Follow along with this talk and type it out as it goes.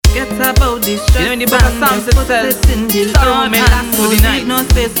forget about this stress. You know in the book of Psalms it says, sorrow may last for the night,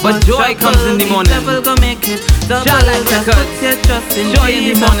 but joy comes in the morning. Jah like records, joy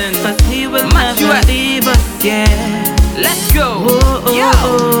in the morning. Cause he will Match you never at. leave us, yeah. Let's go. Yo.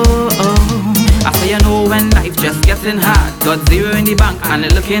 I say you know when life just getting hard, got zero in the bank and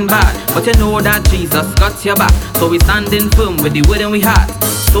it looking bad, but you know that Jesus got your back. So we standing firm with the word in we heart.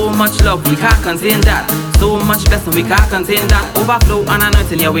 So much love we can't contain that. So much blessing we can't contain that. Overflow and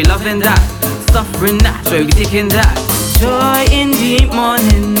anointing, yeah we loving that. Suffering natural, we taking that. Joy in the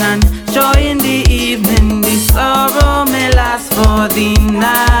morning and joy in the evening. The sorrow may last for the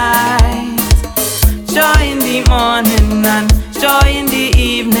night. Joy in the morning and joy in the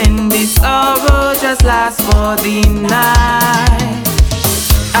evening. The sorrow just lasts for the night.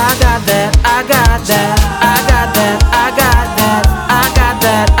 I got that, I got that, I got that, I got that, I got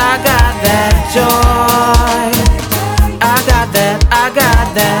that, I got that joy. I got that, I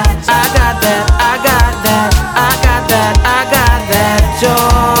got that, I got that, I got that, I got that, I got that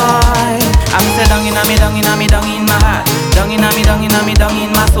joy. I'm say down in me, down in me, down in my heart, down in me, down in me, down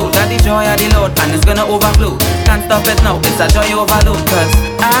in my soul. Got the joy of the Lord and it's gonna overflow. Can't stop it now, it's a joy overload. Cause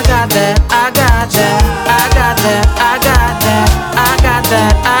I got that, I got that, I got that, I got that, I got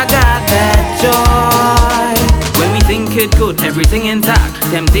that, I got that joy. When we think it good, everything intact.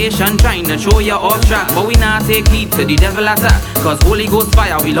 Temptation trying to throw you off track, but we not take heed to the devil attack. Cause Holy Ghost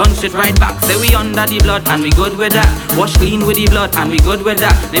fire, we launch it right back. Say we under the blood and we good with that. Wash clean with the blood and we good with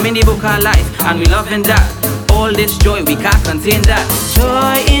that. Name in the book of life and we loving that. All this joy, we can't contain that.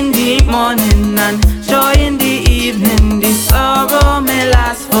 Joy in the morning and joy in the evening. The sorrow may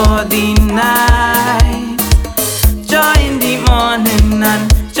last for the night. Joy in the morning and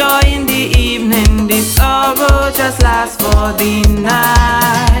joy in the evening. The sorrow just lasts for the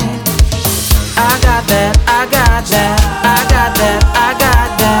night. I got that, I got that, I got that, I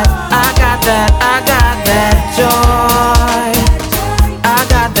got that, I got that, I got that joy. I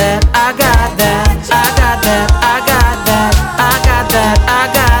got that, I got that, I got that, I got that, I got that, I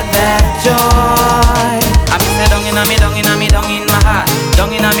got that joy. I be say down in me, down in me, down in my heart,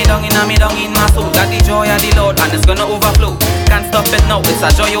 down in me, down in me, down in my soul. Got the joy of the Lord and it's gonna overflow. Can't stop it now, it's a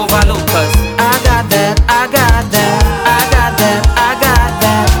joy overload. Cause I got that, I got that, I got that, I got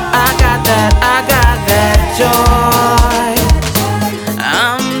that, I got that, I got that joy.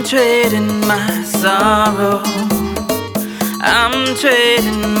 I'm trading my sorrow, I'm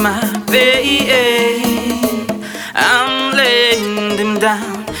trading my pain, I'm laying them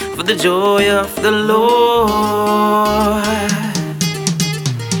down for the joy of the Lord.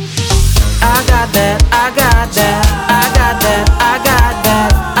 I got that, I got that, I got that, I got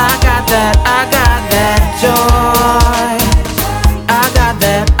that, I got that, I got that joy. I got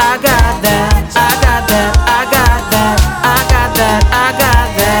that, I got that, I got that, I got that, I got that, I got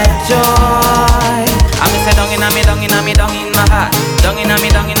that joy. I'm say down in me, down in me, down in my heart, down in me,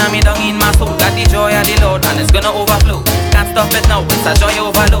 down in me, down in my soul. Got the joy of the Lord and it's gonna overflow. Can't stop it now, it's a joy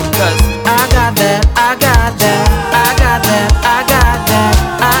overload. Cause